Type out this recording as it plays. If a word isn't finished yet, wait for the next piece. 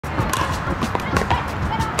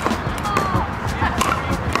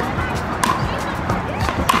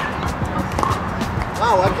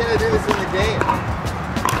wow, why can't I do this in the game?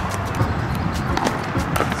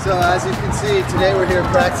 So as you can see, today we're here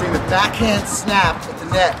practicing the backhand snap at the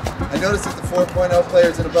net. I noticed that the 4.0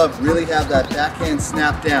 players and above really have that backhand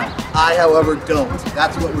snap down. I, however, don't.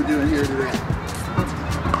 That's what we're doing here today.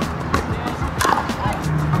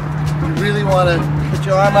 You really want to put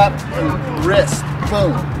your arm up and wrist.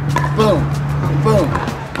 Boom, boom, boom,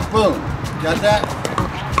 boom. Got that?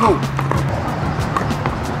 Boom.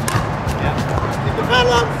 Keep the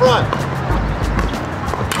paddle out in front.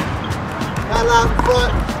 Paddle out in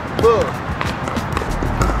front. Boom.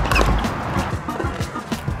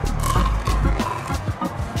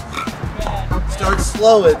 Start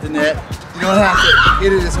slow at the net. You don't have to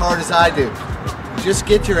hit it as hard as I do. Just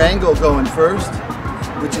get your angle going first,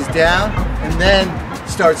 which is down, and then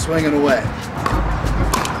start swinging away.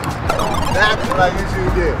 That's what I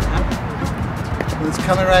usually do. When it's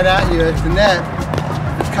coming right at you at the net,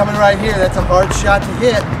 if it's coming right here, that's a hard shot to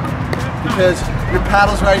hit because your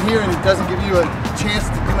paddle's right here and it doesn't give you a chance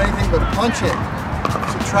to do anything but punch it.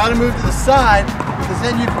 So try to move to the side because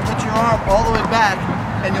then you can put your arm all the way back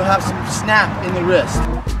and you'll have some snap in the wrist.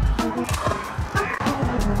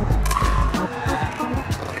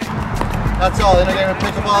 That's all. Intergame of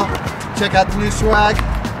Pickleball. Check out the new swag.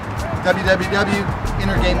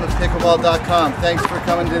 www.intergameofpickleball.com. Thanks for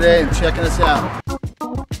coming today and checking us out.